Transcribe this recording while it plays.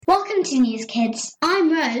Welcome to NewzKidz.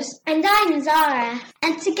 I'm Rose. And I'm Zara.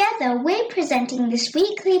 And together we're presenting this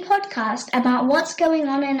weekly podcast about what's going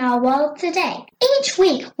on in our world today. Each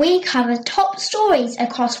week we cover top stories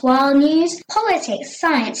across world news, politics,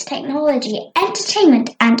 science, technology,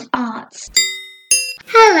 entertainment and arts.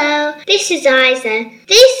 Hello, this is Isa.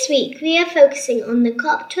 This week we are focusing on the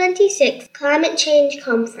COP26 Climate Change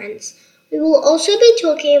Conference. We will also be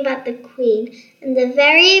talking about the Queen and the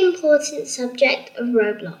very important subject of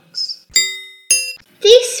Roblox.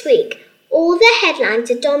 This week, all the headlines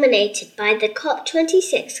are dominated by the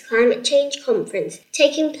COP26 Climate Change Conference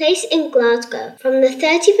taking place in Glasgow from the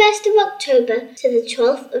 31st of October to the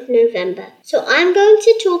 12th of November. So I'm going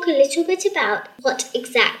to talk a little bit about what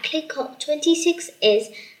exactly COP26 is,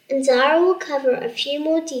 and Zara will cover a few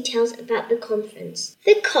more details about the conference.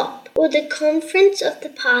 The COP, or the Conference of the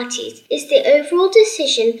Parties, is the overall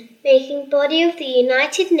decision-making body of the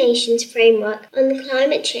United Nations framework on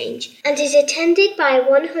climate change and is attended by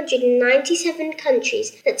 197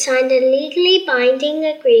 countries that signed a legally binding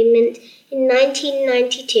agreement in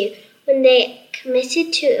 1992 when they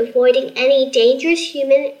committed to avoiding any dangerous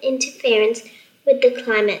human interference with the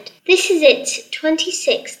climate. This is its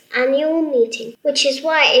 26th annual meeting, which is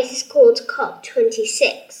why it is called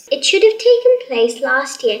COP26. It should have taken place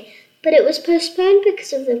last year, but it was postponed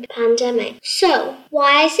because of the pandemic. So,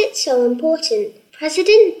 why is it so important?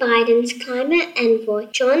 President Biden's climate envoy,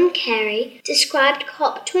 John Kerry, described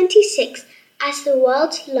COP26 as the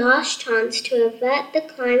world's last chance to avert the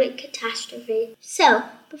climate catastrophe. So,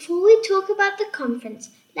 before we talk about the conference,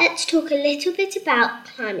 let's talk a little bit about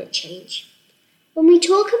climate change. When we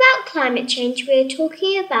talk about climate change, we are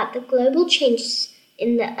talking about the global changes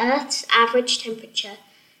in the Earth's average temperature.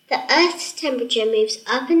 The Earth's temperature moves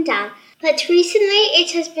up and down, but recently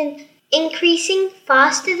it has been increasing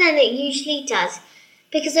faster than it usually does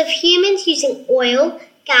because of humans using oil,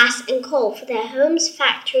 gas and coal for their homes,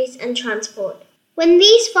 factories and transport. When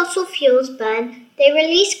these fossil fuels burn, they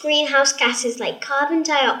release greenhouse gases like carbon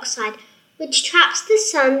dioxide, which traps the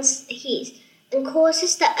sun's heat and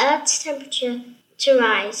causes the Earth's temperature to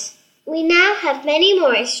rise. We now have many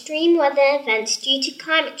more extreme weather events due to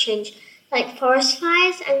climate change, like forest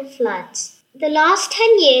fires and floods. The last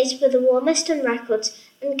 10 years were the warmest on record,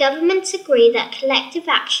 and governments agree that collective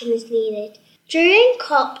action is needed. During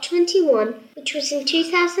COP21, which was in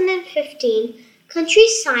 2015,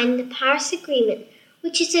 countries signed the Paris Agreement,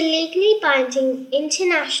 which is a legally binding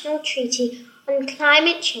international treaty on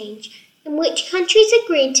climate change, in which countries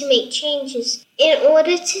agreed to make changes in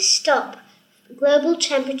order to stop global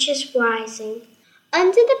temperatures rising.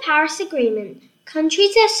 Under the Paris Agreement,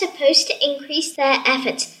 countries are supposed to increase their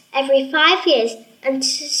efforts every 5 years and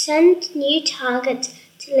to set new targets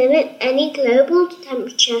to limit any global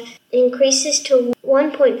temperature increases to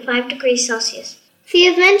 1.5 degrees Celsius. The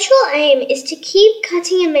eventual aim is to keep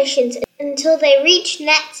cutting emissions until they reach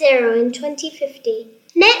net zero in 2050.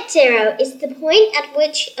 Net zero is the point at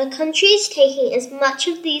which a country is taking as much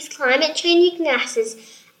of these climate-changing gases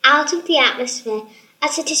out of the atmosphere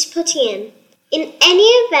as it is putting in. In any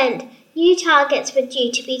event, new targets were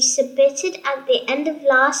due to be submitted at the end of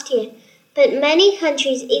last year, but many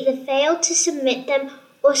countries either failed to submit them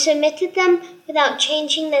or submitted them without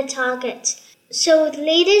changing their targets. So with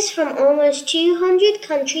leaders from almost 200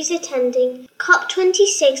 countries attending,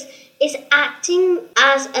 COP26 is acting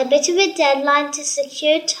as a bit of a deadline to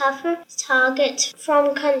secure tougher targets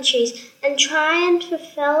from countries and try and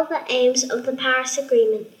fulfill the aims of the Paris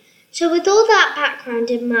Agreement. So with all that background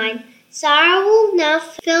in mind, Sarah will now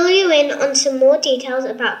fill you in on some more details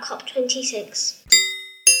about COP26.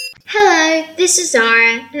 Hello, this is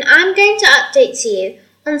Zara, and I'm going to update you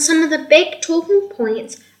on some of the big talking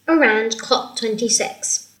points around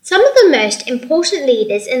COP26. Some of the most important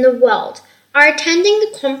leaders in the world are attending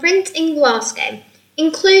the conference in Glasgow,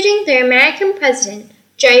 including the American President,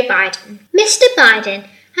 Joe Biden. Mr. Biden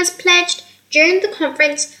has pledged during the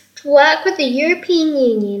conference to work with the European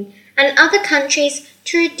Union and other countries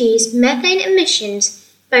to reduce methane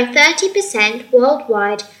emissions by 30%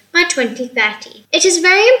 worldwide by 2030. It is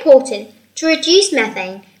very important to reduce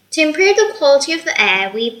methane to improve the quality of the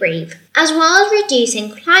air we breathe, as well as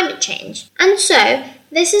reducing climate change, and so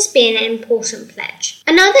this has been an important pledge.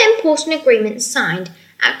 Another important agreement signed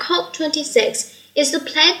at COP26 is the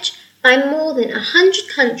pledge by more than 100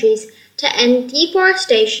 countries to end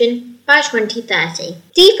deforestation by 2030.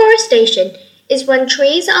 Deforestation is when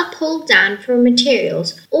trees are pulled down for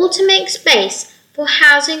materials or to make space for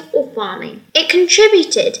housing or farming. It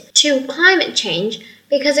contributed to climate change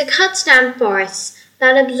because it cuts down forests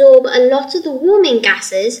that absorb a lot of the warming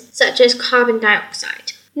gases, such as carbon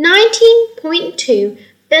dioxide. $19.2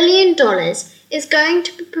 billion is going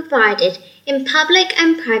to be provided in public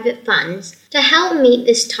and private funds to help meet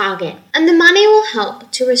this target, and the money will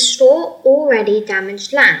help to restore already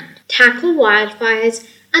damaged land, tackle wildfires,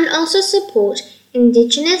 and also support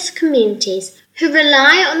indigenous communities who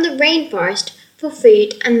rely on the rainforest for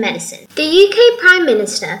food and medicine. The UK Prime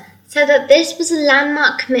Minister said that this was a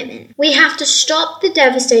landmark commitment. We have to stop the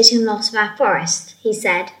devastating loss of our forests, he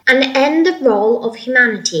said, and end the role of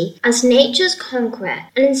humanity as nature's conqueror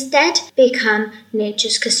and instead become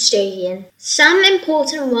nature's custodian. Some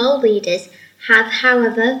important world leaders have,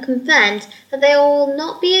 however, confirmed that they will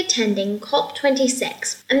not be attending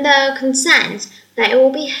COP26, and there are concerns that it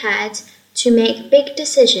will be hard to make big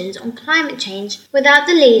decisions on climate change without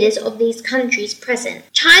the leaders of these countries present.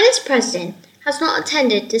 China's president has not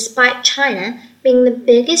attended despite China being the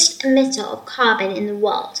biggest emitter of carbon in the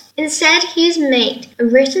world. Instead, he has made a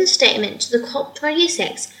written statement to the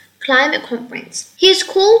COP26 climate conference. He has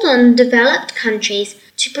called on developed countries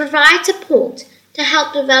to provide support to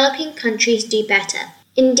help developing countries do better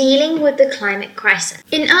in dealing with the climate crisis.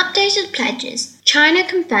 In updated pledges, China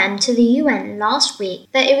confirmed to the UN last week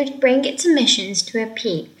that it would bring its emissions to a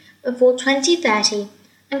peak before 2030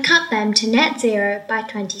 and cut them to net zero by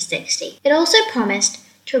 2060. It also promised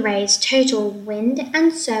to raise total wind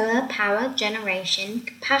and solar power generation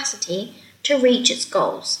capacity to reach its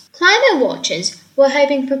goals. Climate watchers were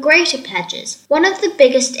hoping for greater pledges. One of the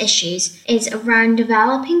biggest issues is around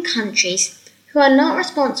developing countries who are not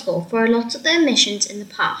responsible for a lot of the emissions in the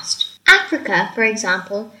past. Africa, for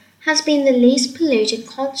example, has been the least polluted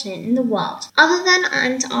continent in the world, other than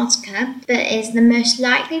Antarctica, but is the most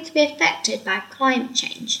likely to be affected by climate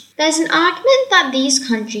change. There's an argument that these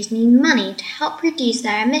countries need money to help reduce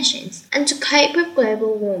their emissions and to cope with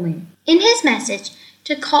global warming. In his message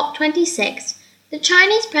to COP26, the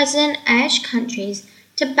Chinese president urged countries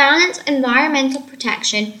to balance environmental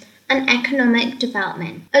protection and economic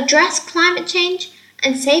development, address climate change,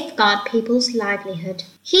 and safeguard people's livelihood.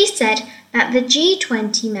 He said that the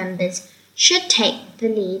G20 members should take the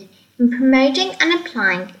lead in promoting and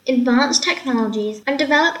applying advanced technologies, and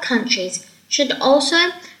developed countries should also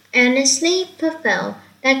earnestly fulfill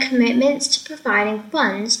their commitments to providing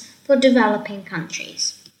funds for developing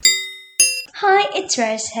countries. Hi, it's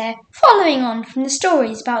Rose here. Following on from the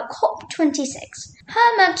stories about COP26,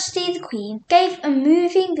 Her Majesty the Queen gave a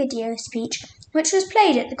moving video speech which was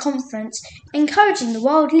played at the conference, encouraging the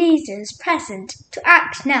world leaders present to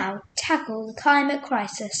act now to tackle the climate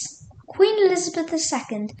crisis. Queen Elizabeth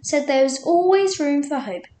II said there was always room for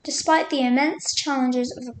hope, despite the immense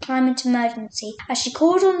challenges of the climate emergency, as she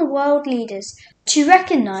called on the world leaders to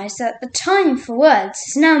recognise that the time for words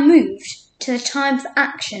has now moved to the time for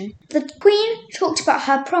action. The Queen talked about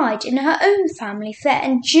her pride in her own family for their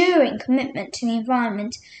enduring commitment to the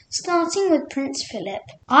environment, starting with Prince Philip.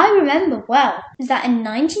 I remember well that in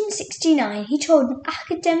 1969 he told an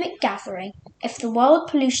academic gathering, "If the world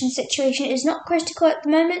pollution situation is not critical at the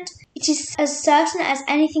moment, it is as certain as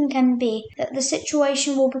anything can be that the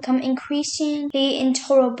situation will become increasingly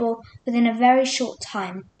intolerable within a very short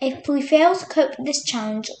time. If we fail to cope with this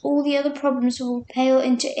challenge, all the other problems will pale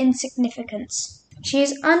into insignificance." She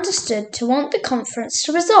is understood to want the conference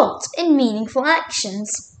to result in meaningful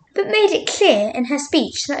actions, but made it clear in her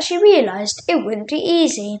speech that she realised it wouldn't be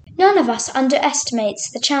easy. None of us underestimates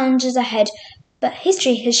the challenges ahead, but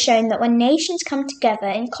history has shown that when nations come together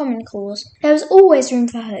in common cause, there is always room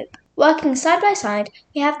for hope. Working side by side,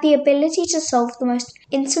 we have the ability to solve the most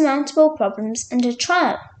insurmountable problems and to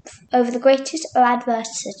triumph over the greatest of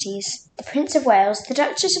adversities. The Prince of Wales, the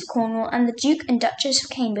Duchess of Cornwall, and the Duke and Duchess of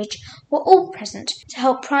Cambridge were all present to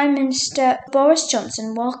help Prime Minister Boris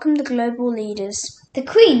Johnson welcome the global leaders. The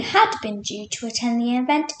Queen had been due to attend the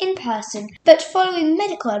event in person, but following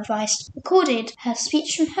medical advice, recorded her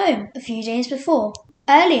speech from home a few days before.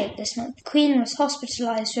 Earlier this month, the Queen was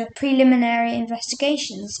hospitalised for preliminary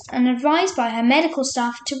investigations and advised by her medical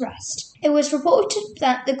staff to rest. It was reported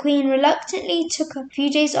that the Queen reluctantly took a few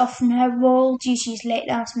days off from her royal duties late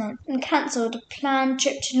last month and cancelled a planned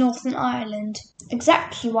trip to Northern Ireland.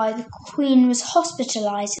 Exactly why the Queen was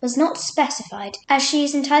hospitalised was not specified, as she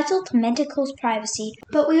is entitled to medical privacy,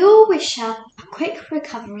 but we all wish her a quick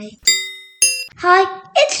recovery. Hi,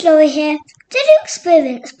 it's Laurie here. Did you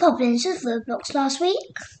experience problems with Roblox last week?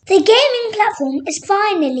 The gaming platform is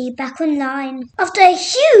finally back online after a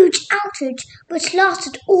huge outage which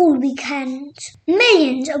lasted all weekend.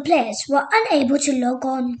 Millions of players were unable to log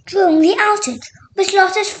on during the outage, which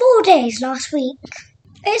lasted 4 days last week.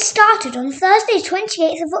 It started on Thursday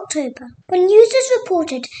 28th of October when users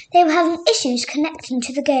reported they were having issues connecting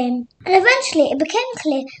to the game, and eventually it became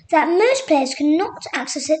clear that most players could not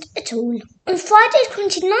access it at all. On Friday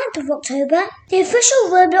 29th of October, the official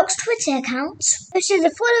Roblox Twitter account posted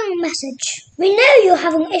the following message. We know you're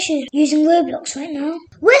having issues using Roblox right now.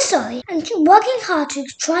 We're sorry and keep working hard to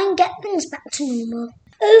try and get things back to normal.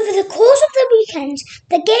 Over the course of the weekend,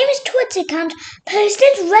 the game's Twitter account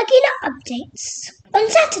posted regular updates. On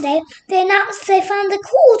Saturday, they announced they found the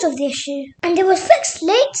cause of the issue, and it was fixed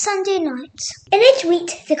late Sunday night. In a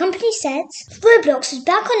tweet, the company said, Roblox is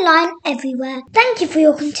back online everywhere. Thank you for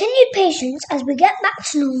your continued patience as we get back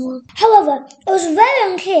to normal. However, it was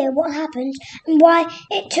very unclear what happened and why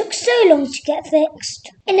it took so long to get fixed.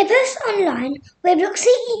 In a post online, Roblox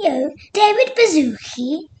CEO David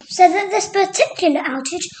Baszucki said that this particular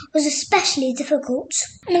outage was especially difficult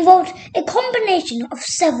and involved a combination of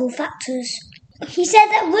several factors. He said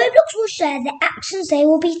that Roblox will share the actions they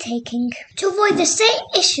will be taking to avoid the same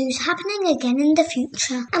issues happening again in the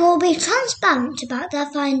future and will be transparent about their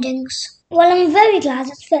findings. Well, I'm very glad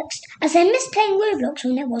it's fixed, as I missed playing Roblox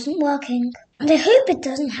when it wasn't working, and I hope it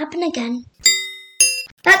doesn't happen again.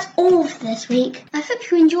 That's all for this week. I hope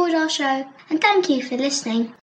you enjoyed our show, and thank you for listening.